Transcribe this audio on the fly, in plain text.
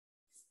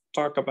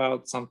talk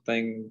about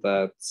something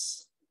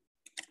that's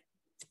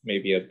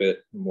maybe a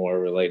bit more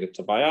related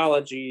to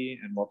biology,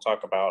 and we'll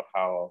talk about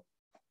how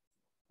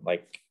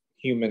like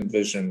human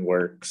vision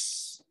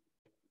works,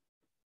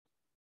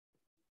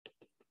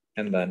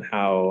 and then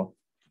how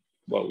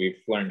what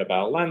we've learned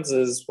about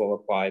lenses will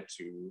apply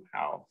to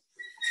how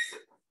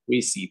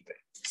we see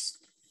things.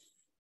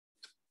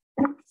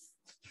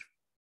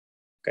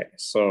 Okay,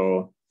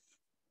 so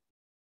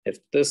if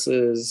this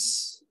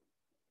is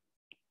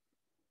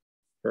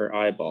her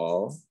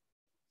eyeball,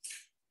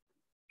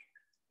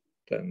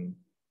 then,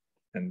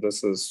 and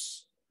this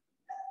is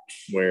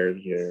where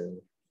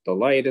the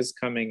light is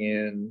coming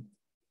in.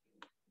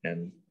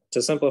 And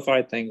to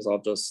simplify things,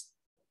 I'll just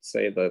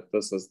say that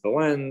this is the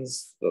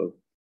lens. The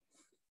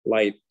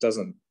light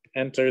doesn't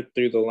enter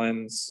through the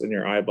lens in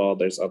your eyeball.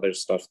 There's other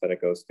stuff that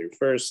it goes through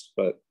first,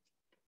 but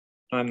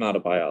I'm not a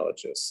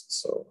biologist,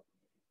 so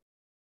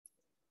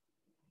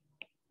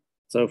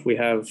if we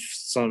have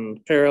some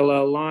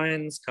parallel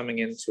lines coming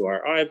into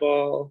our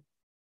eyeball,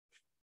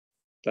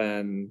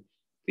 then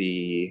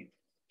the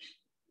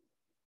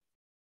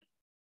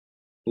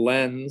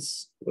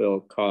lens will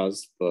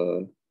cause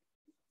the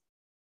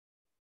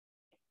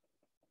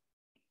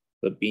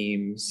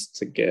beams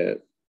to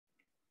get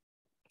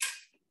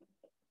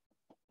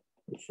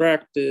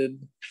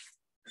refracted.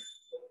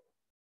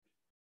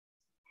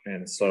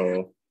 And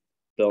so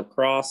they'll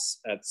cross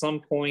at some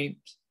point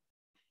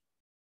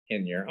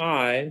in your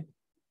eye.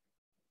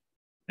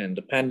 And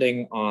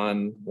depending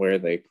on where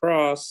they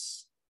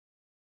cross,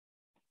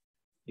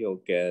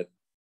 you'll get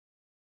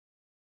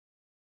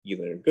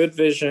either good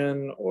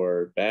vision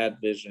or bad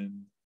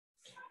vision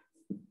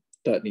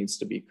that needs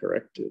to be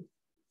corrected.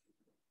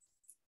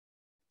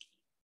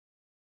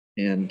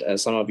 And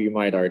as some of you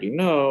might already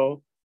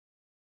know,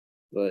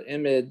 the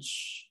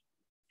image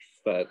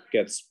that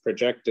gets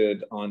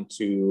projected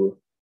onto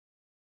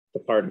the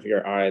part of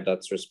your eye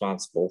that's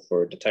responsible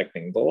for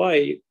detecting the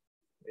light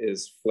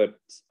is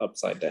flipped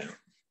upside down.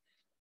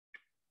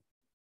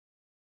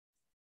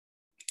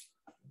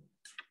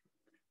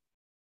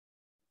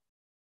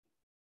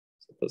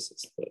 So this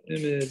is the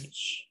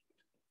image.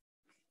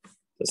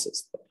 This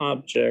is the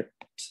object.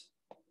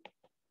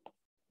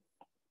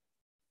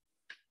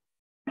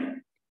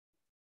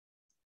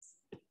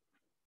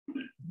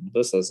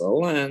 This is a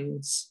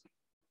lens.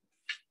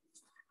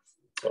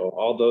 So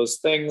all those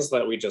things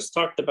that we just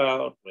talked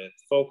about with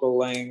focal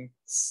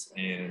lengths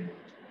and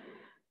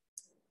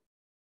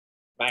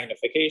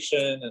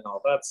magnification and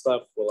all that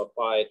stuff will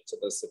apply to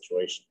this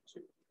situation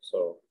too.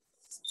 So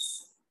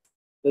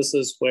this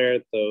is where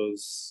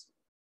those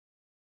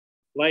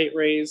light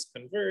rays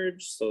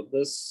converge. So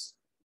this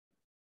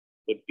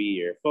would be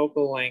your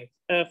focal length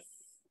F.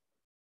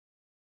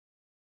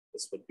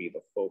 This would be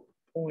the focal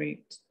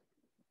point.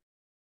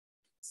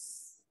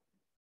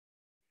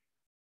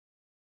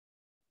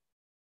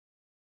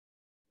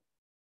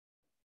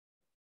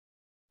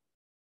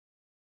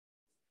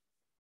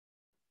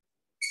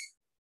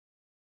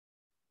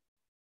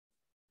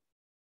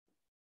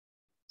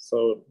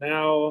 So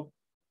now,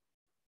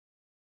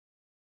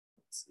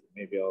 let's see,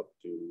 maybe I'll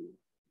do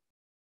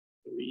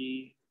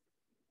 3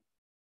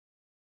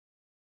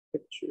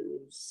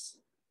 pictures.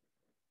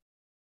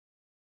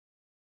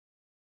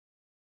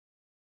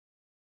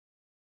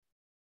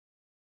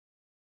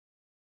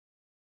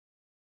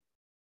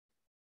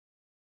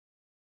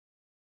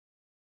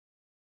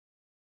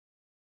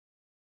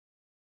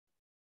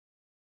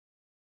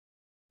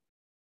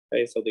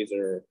 Okay, so these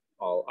are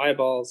all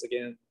eyeballs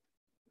again.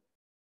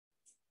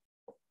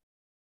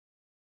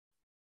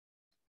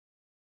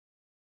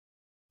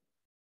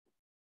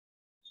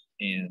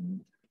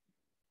 And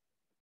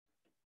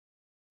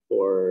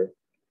for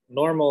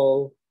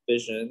normal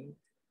vision,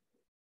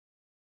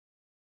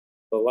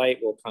 the light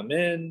will come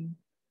in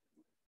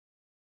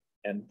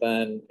and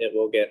then it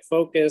will get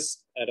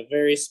focused at a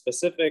very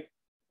specific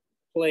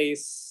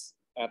place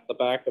at the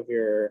back of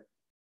your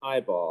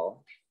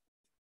eyeball.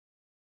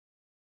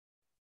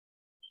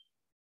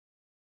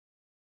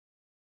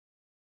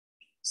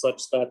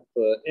 Such that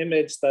the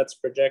image that's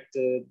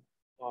projected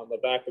on the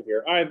back of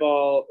your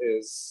eyeball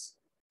is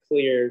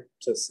clear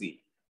to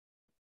see.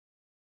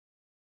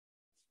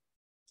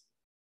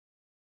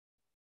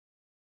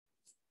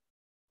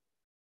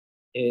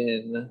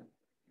 In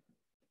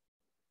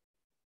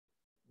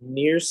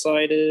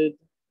nearsighted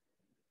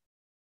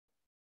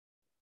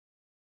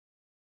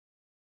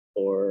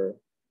or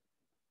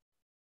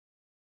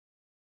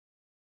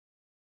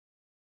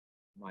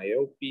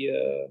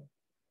myopia,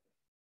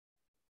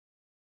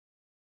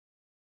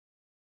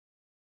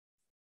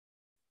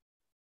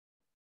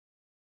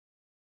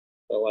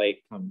 the light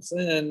comes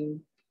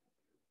in,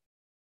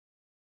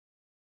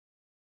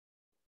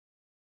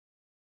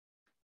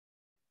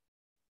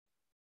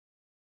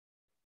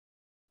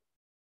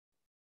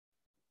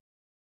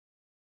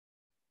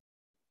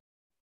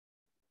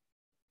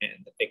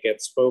 and it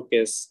gets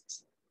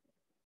focused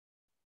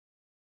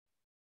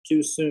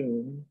too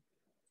soon.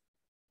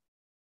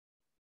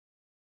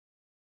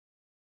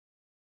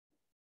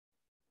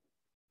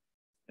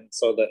 And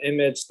so the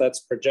image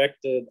that's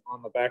projected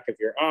on the back of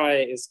your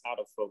eye is out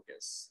of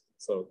focus.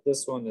 So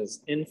this one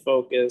is in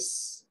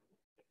focus.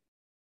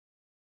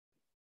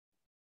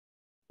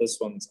 This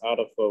one's out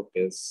of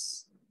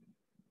focus.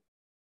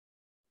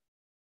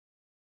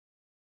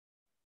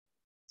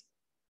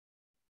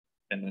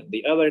 And then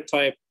the other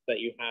type that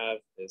you have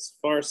is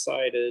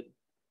farsighted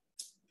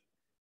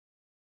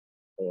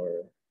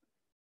or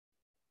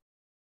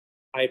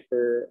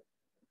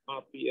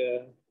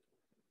hyperopia.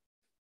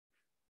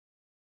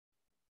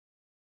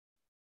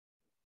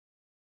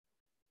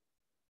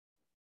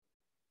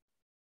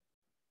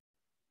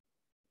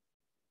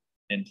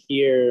 And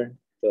here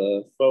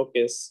the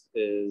focus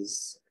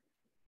is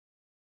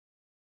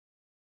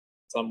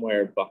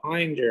somewhere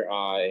behind your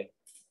eye.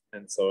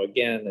 And so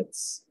again,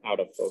 it's out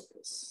of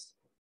focus.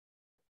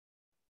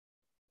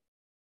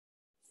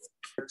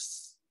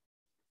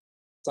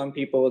 Some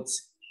people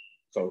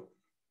so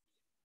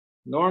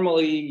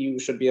normally you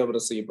should be able to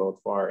see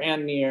both far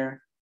and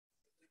near.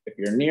 If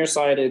you're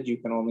nearsighted, you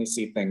can only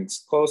see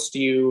things close to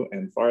you,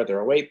 and farther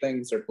away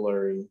things are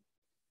blurry.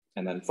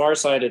 And then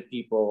farsighted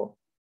people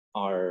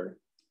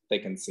they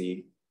can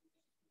see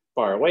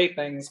far away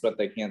things, but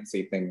they can't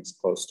see things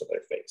close to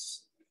their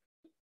face.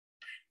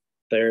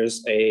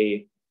 There's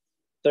a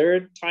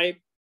third type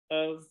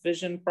of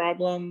vision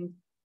problem,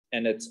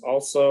 and it's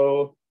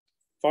also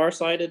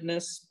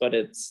farsightedness, but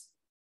it's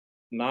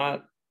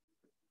not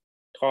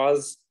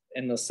caused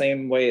in the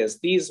same way as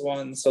these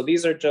ones. So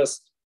these are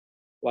just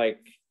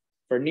like,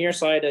 for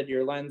nearsighted,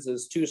 your lens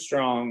is too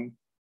strong,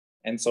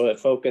 and so it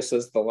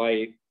focuses the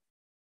light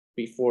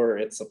before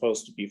it's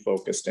supposed to be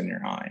focused in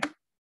your eye.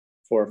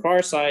 For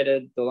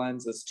farsighted, the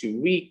lens is too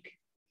weak,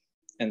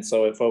 and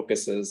so it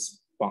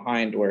focuses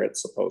behind where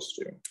it's supposed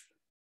to.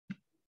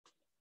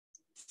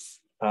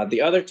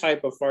 The other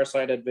type of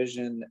farsighted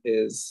vision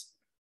is,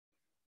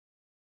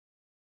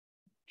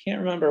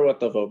 can't remember what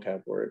the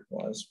vocab word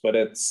was, but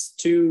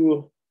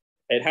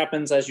it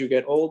happens as you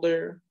get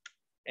older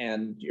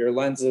and your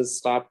lenses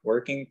stop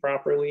working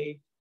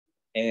properly.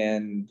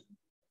 And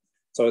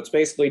so it's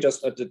basically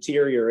just a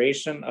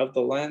deterioration of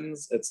the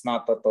lens. It's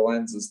not that the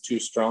lens is too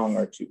strong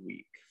or too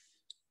weak.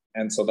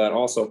 And so that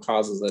also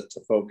causes it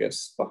to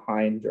focus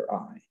behind your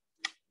eye.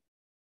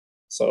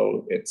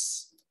 So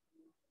it's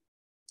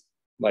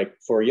like,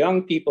 for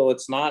young people,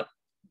 it's not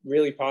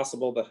really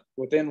possible that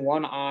within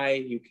one eye,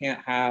 you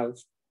can't have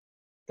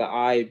the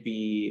eye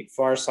be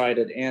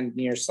farsighted and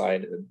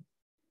nearsighted.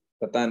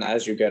 But then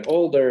as you get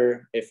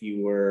older, if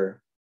you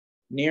were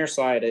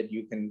nearsighted,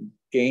 you can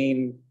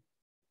gain,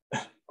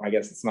 I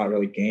guess it's not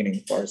really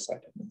gaining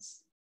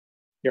farsightedness.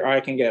 Your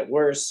eye can get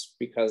worse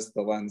because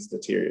the lens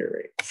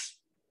deteriorates.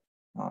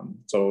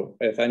 So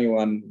if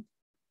anyone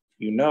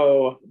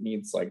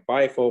needs like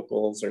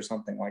bifocals or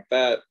something like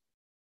that,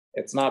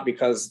 it's not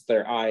because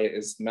their eye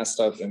is messed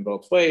up in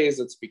both ways,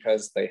 it's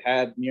because they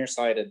had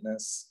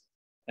nearsightedness,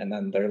 and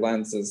then their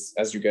lenses,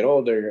 as you get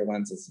older, your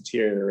lenses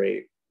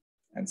deteriorate,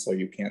 and so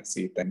you can't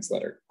see things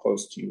that are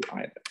close to you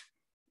either.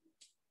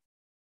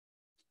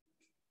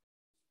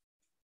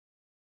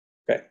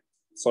 Okay,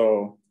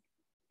 so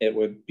it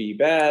would be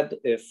bad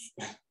if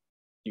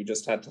you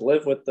just had to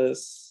live with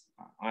this.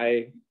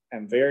 I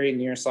am very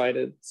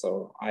nearsighted,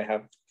 so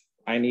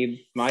I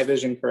need my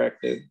vision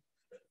corrected.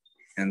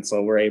 And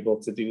so we're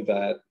able to do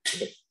that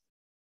with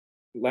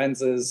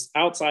lenses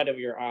outside of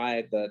your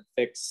eye that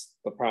fix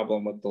the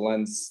problem with the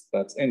lens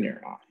that's in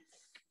your eye.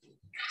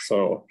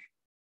 So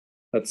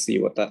let's see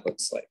what that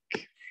looks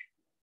like.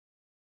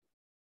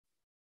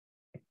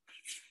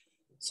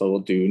 So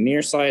we'll do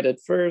nearsighted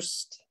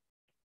first.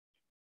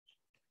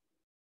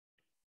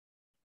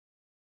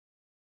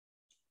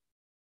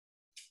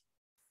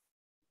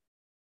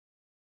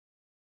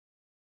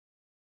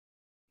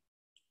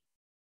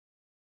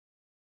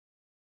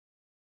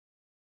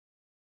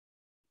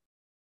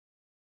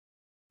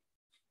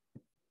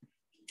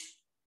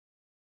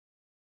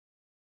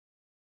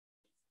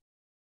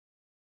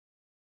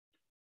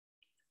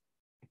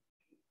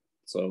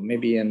 So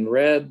maybe in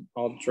red,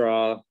 I'll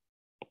draw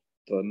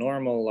the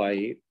normal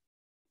light,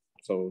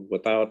 so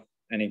without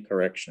any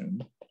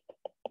correction.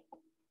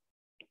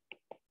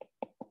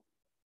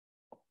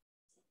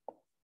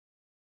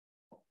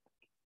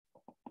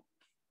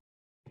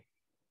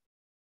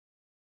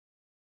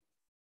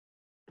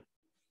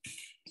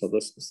 So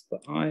this is the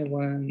eye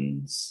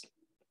lens.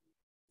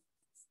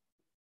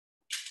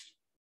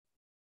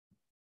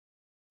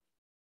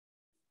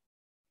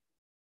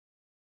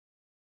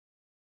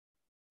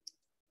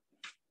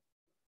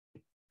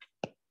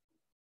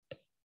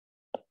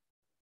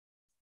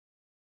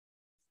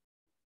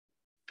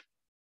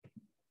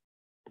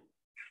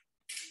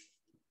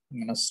 I'm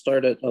gonna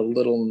start it a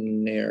little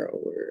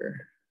narrower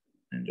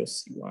and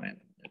just line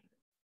it.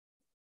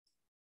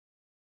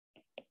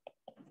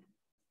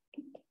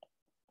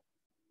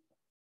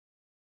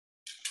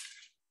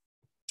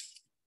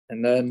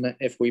 And then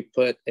if we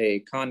put a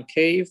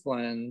concave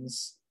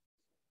lens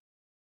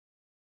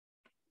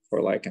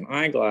for like an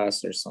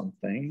eyeglass or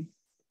something,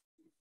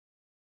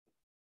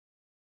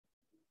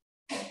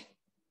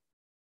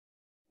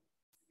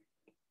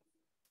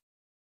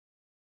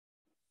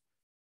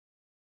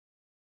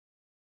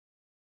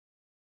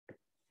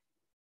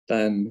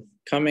 Then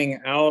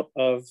coming out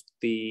of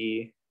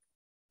the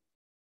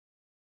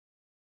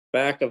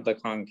back of the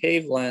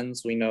concave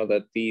lens, we know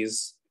that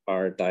these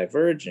are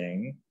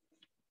diverging.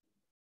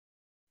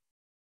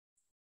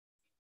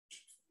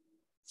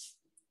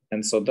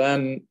 And so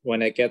then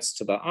when it gets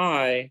to the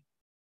eye,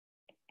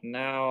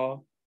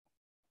 now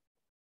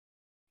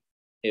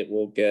it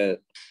will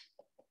get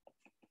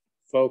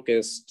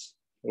focused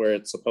where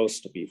it's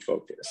supposed to be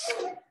focused.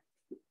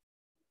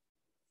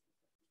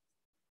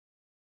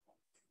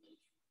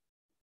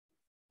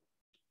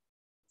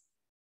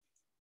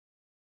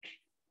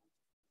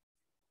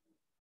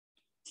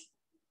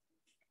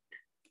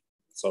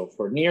 So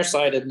for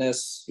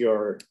nearsightedness,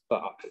 the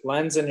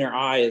lens in your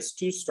eye is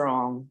too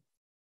strong.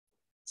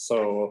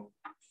 So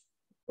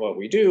what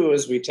we do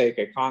is we take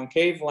a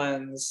concave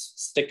lens,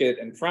 stick it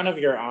in front of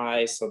your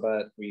eye so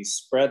that we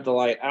spread the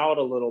light out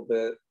a little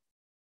bit,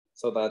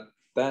 so that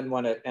then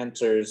when it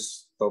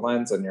enters the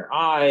lens in your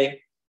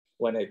eye,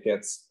 when it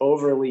gets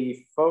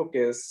overly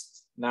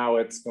focused, now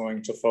it's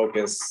going to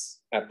focus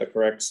at the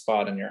correct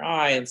spot in your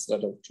eye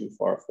instead of too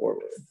far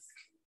forward.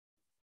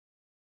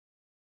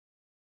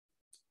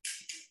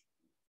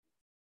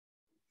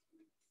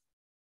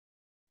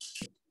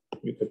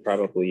 You could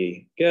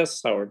probably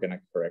guess how we're going to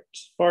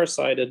correct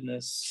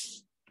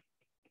farsightedness.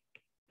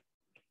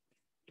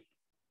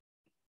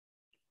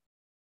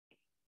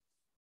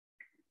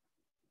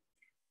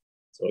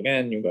 So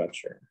again, you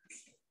got your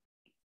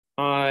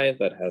eye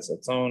that has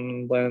its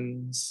own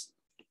lens.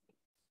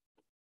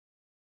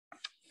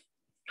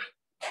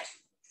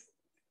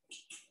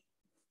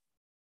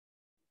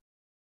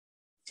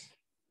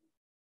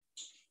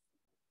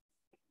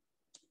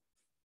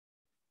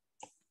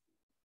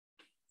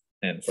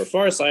 And for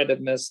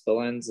farsightedness, the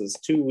lens is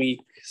too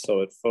weak,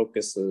 so it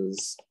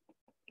focuses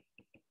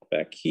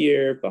back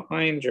here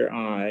behind your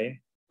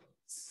eye.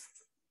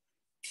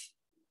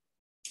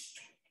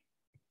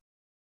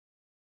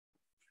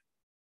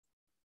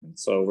 And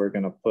so we're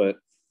going to put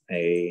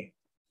a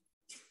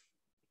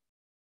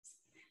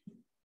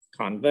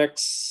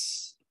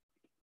convex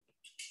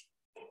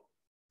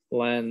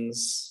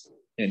lens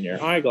in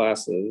your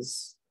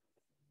eyeglasses.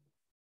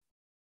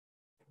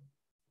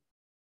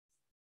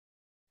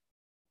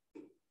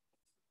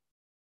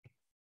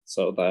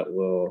 So that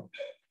will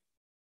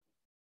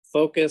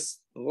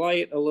focus the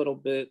light a little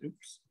bit.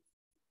 Oops.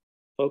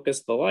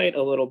 Focus the light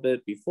a little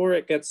bit before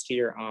it gets to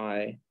your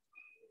eye.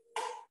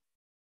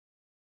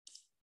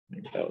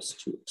 Maybe that was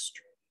too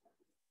extreme.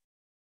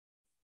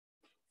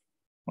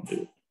 I'll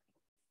do it.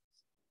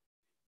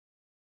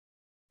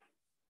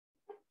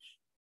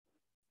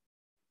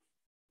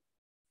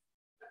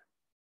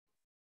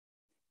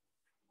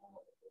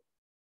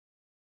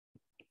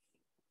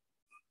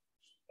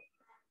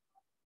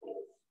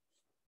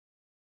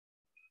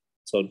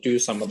 So do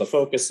some of the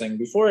focusing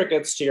before it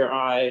gets to your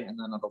eye, and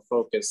then it'll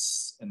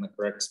focus in the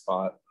correct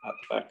spot at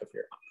the back of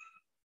your eye.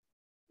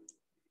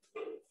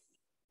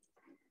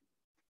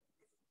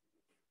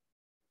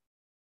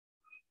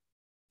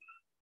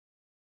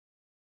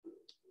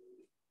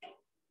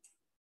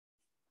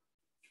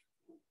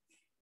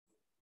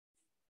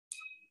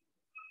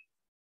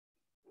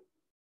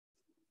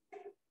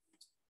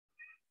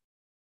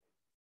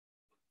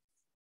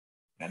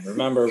 And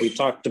remember, we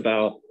talked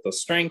about the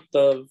strength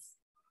of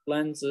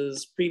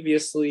lenses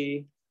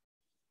previously,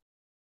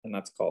 and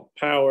that's called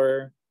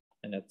power.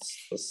 And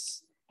it's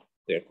this,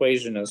 the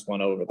equation is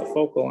 1 over the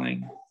focal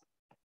length.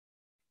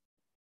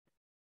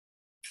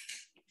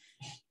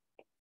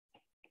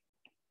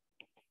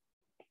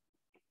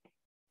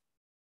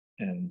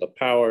 And the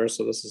power,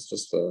 so this is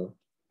just a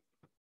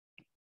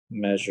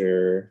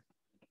measure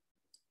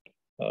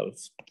of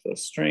the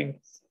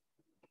strength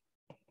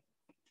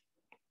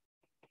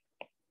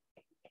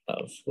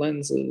of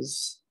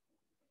lenses.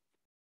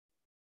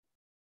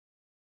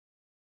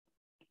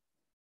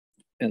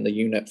 And the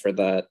unit for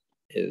that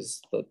is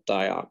the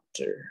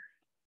diopter.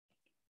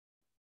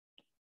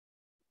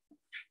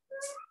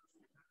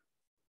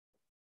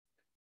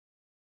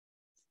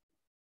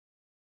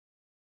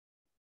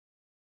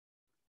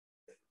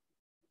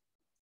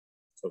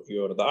 So if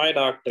you go to the eye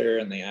doctor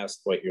and they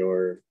ask what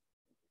the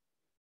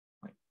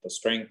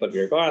strength of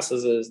your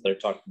glasses is, they're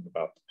talking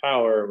about the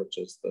power, which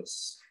is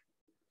this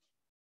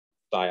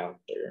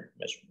diopter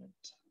measurement.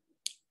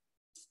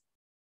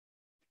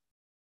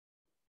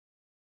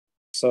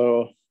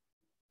 So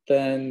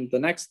then the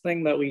next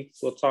thing that we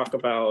will talk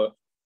about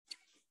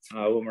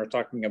when we're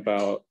talking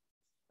about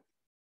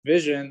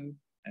vision,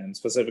 and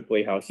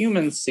specifically how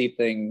humans see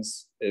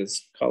things,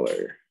 is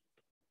color.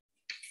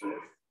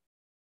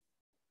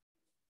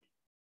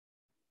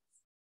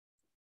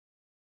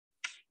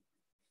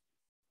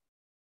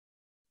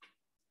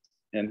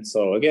 And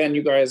so again,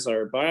 you guys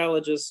are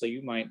biologists, so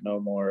you might know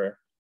more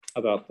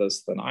about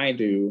this than I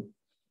do.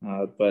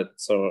 But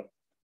so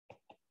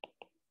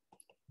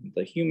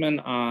the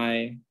human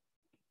eye,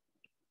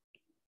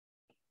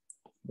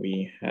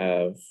 we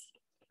have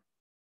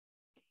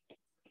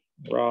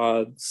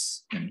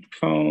rods and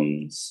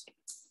cones.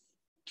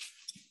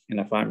 And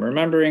if I'm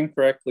remembering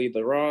correctly,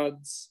 the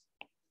rods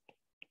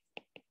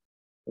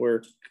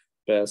work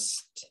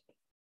best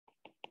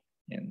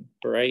in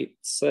bright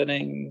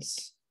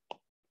settings.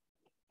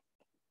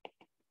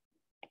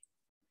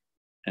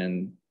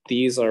 And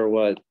these are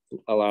what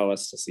allow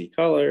us to see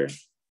color.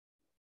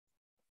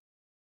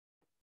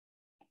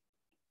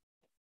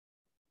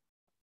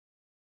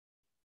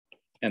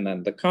 And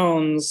then the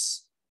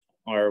cones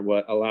are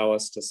what allow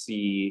us to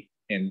see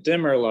in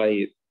dimmer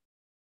light.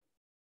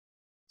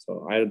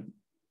 So I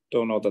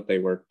don't know that they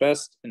work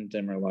best in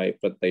dimmer light,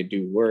 but they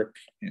do work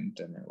in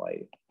dimmer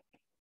light.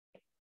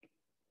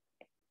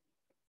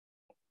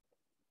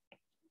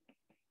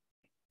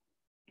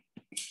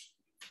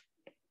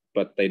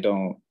 But they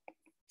don't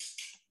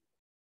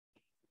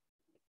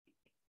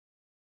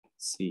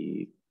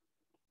see,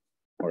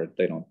 or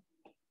they don't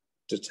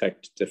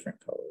detect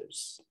different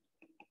colors.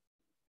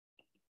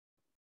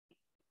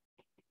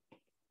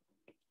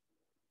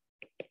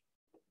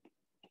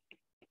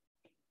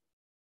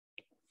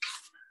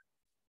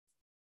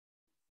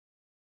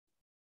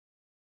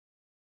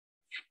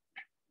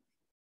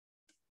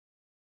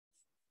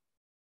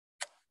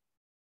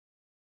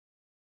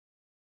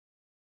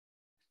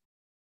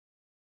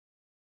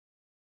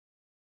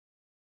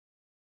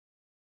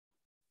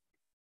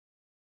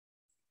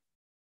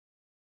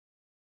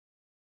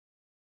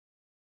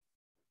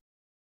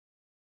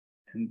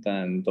 And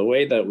then the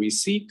way that we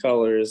see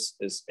colors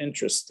is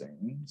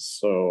interesting.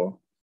 So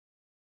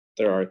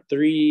there are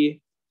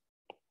 3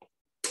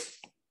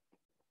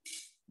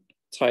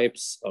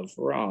 types of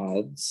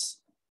rods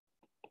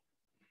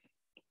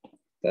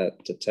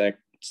that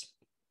detect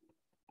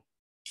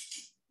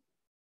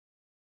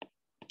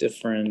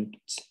different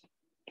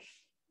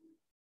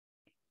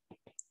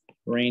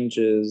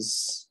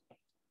ranges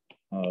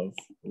of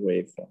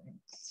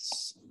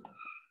wavelengths.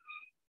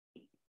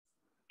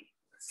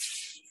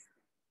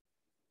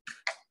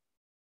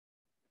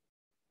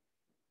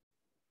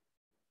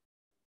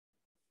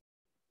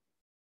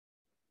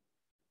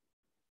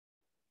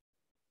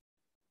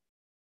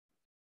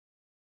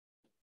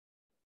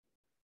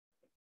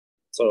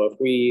 So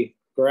if we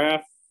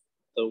graph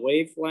the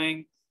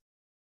wavelength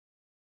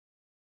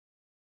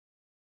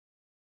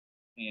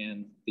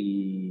and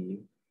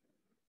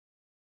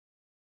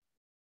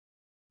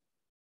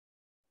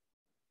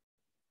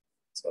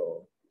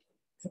so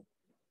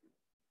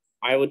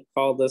I would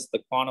call this the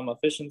quantum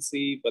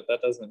efficiency, but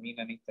that doesn't mean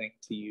anything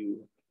to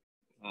you.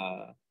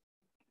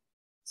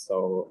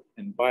 So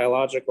in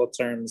biological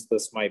terms,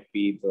 this might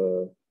be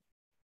the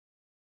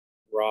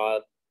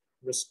rod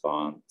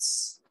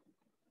response.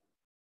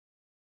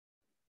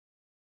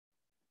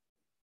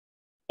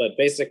 But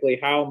basically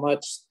how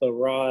much the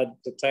rod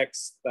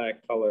detects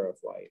that color of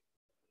light.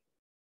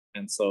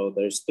 And so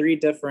there's 3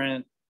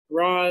 different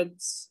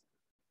rods,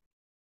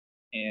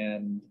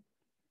 and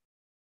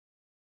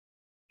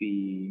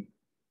the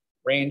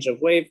range of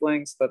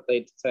wavelengths that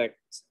they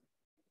detect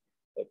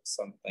looks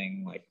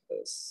something like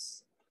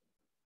this.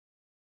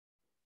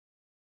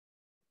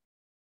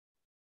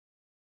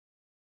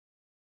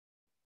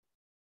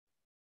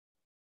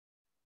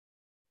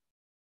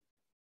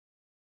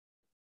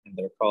 And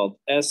they're called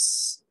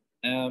S,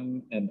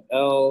 M, and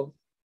L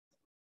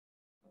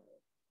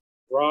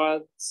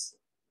rods.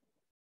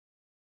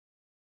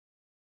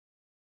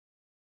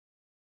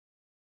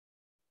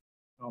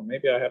 Oh,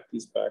 maybe I have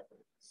these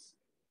backwards.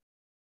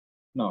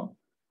 No.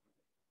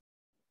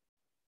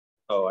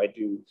 Oh, I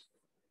do.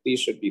 These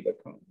should be the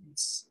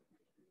cones.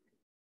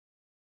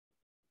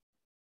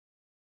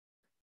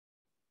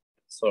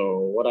 So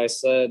what I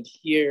said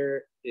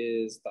here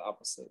is the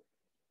opposite.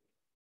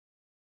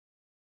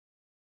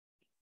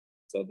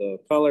 So the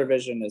color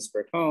vision is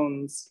for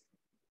cones,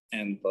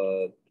 and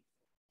the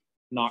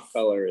not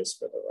color is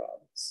for the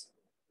rods.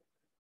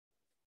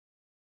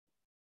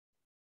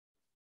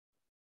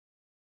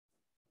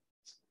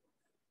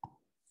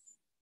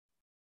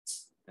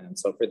 And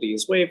so for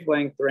these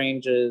wavelength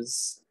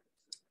ranges,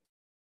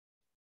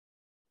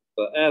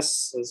 the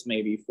S is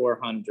maybe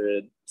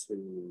 400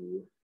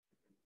 to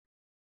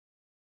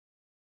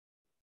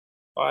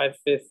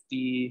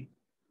 550.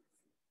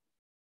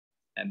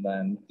 And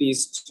then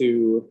these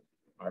 2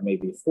 are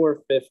maybe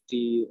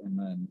 450, and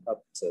then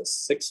up to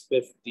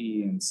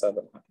 650 and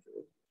 700.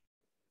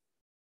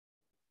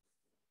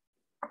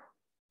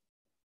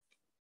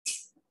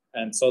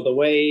 And so the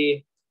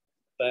way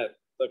that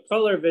the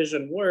color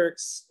vision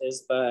works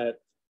is that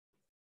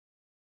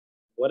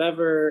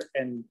whatever,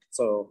 and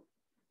so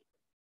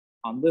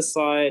on this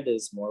side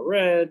is more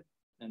red,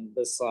 and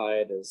this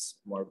side is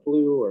more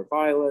blue or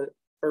violet,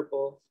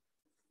 purple.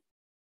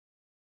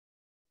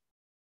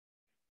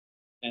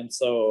 And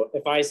so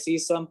if I see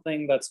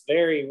something that's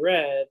very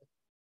red,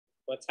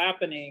 what's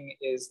happening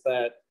is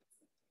that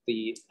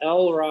the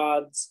L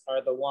rods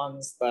are the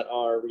ones that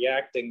are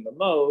reacting the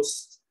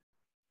most,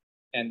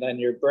 and then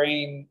your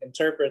brain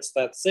interprets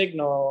that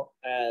signal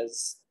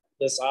as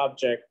this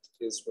object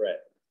is red.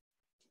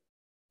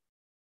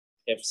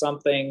 If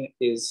something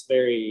is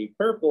very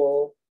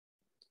purple,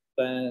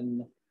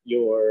 then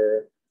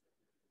your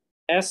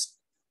S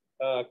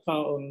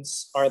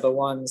cones are the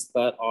ones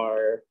that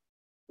are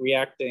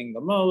reacting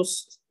the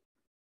most,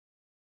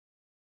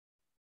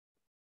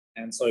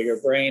 And so your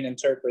brain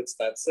interprets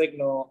that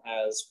signal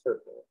as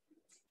purple.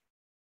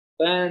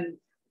 Then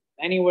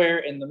anywhere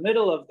in the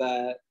middle of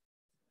that,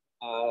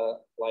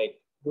 like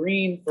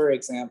green, for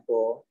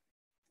example,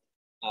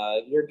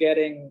 you're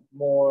getting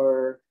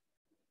more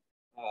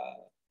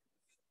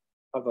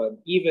of an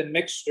even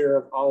mixture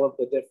of all of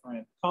the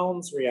different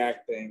cones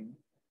reacting.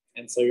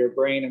 And so your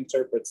brain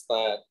interprets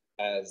that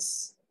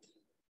as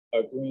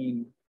a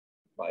green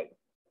light,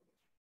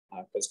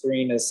 because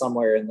green is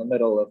somewhere in the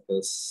middle of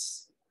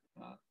this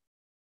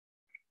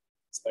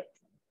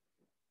spectrum.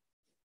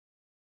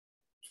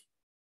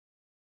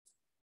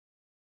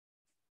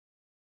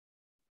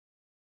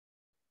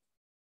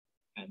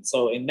 And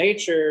so in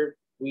nature,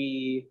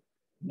 we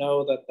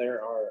know that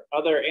there are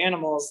other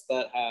animals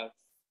that have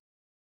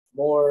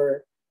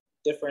more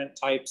different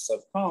types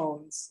of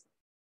cones,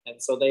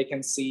 and so they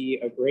can see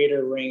a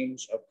greater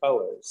range of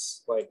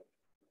colors. Like,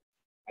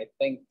 I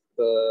think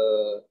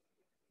the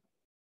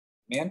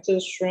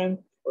mantis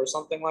shrimp or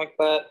something like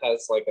that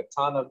has like a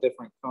ton of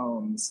different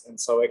cones, and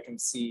so it can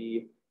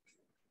see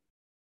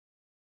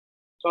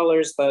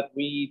colors that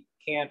we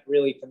can't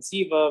really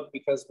conceive of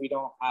because we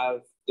don't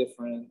have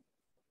different,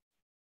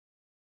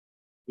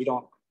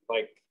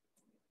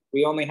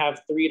 we only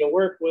have 3 to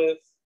work with,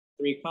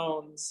 3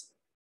 cones,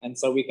 and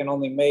so we can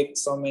only make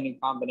so many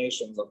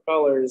combinations of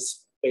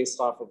colors based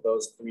off of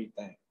those 3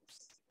 things.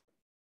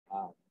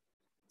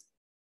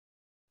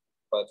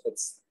 But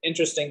it's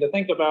interesting to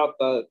think about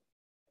that,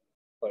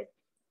 like,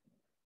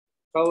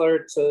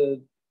 color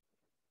to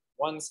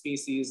one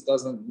species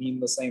doesn't mean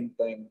the same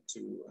thing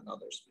to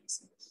another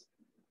species.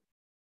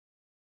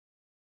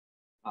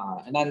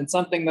 And then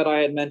something that I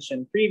had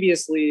mentioned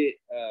previously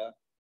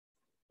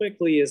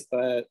quickly is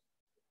that,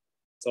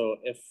 so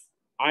if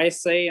I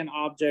say an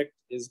object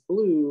is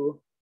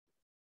blue,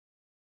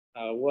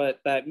 what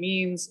that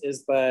means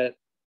is that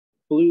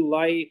blue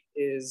light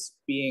is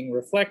being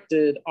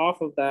reflected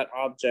off of that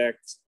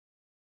object,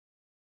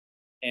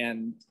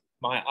 and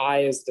my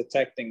eye is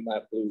detecting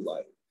that blue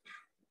light.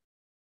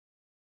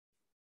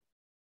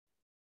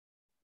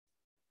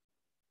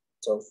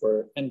 So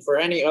for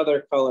any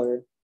other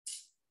color,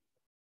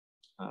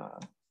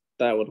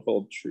 that would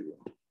hold true.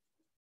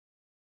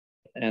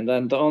 And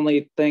then the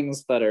only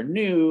things that are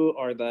new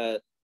are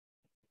that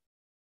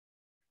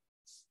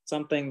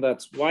something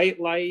that's white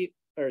light,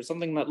 or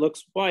something that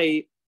looks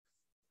white,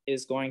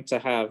 is going to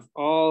have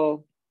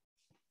all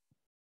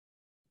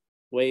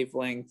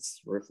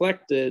wavelengths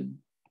reflected,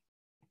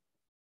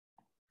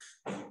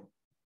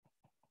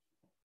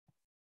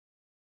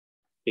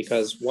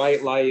 because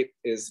white light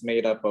is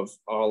made up of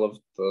all of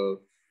the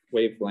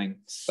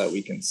wavelengths that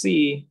we can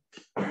see.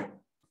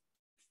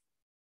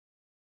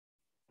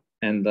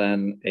 And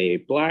then a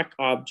black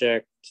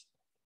object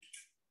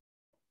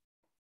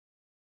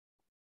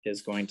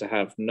is going to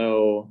have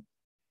no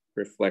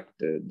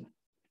reflected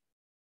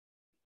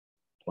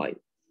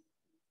light,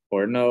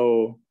 or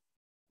no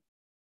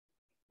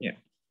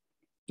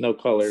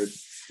colored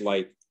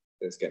light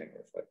is getting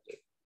reflected.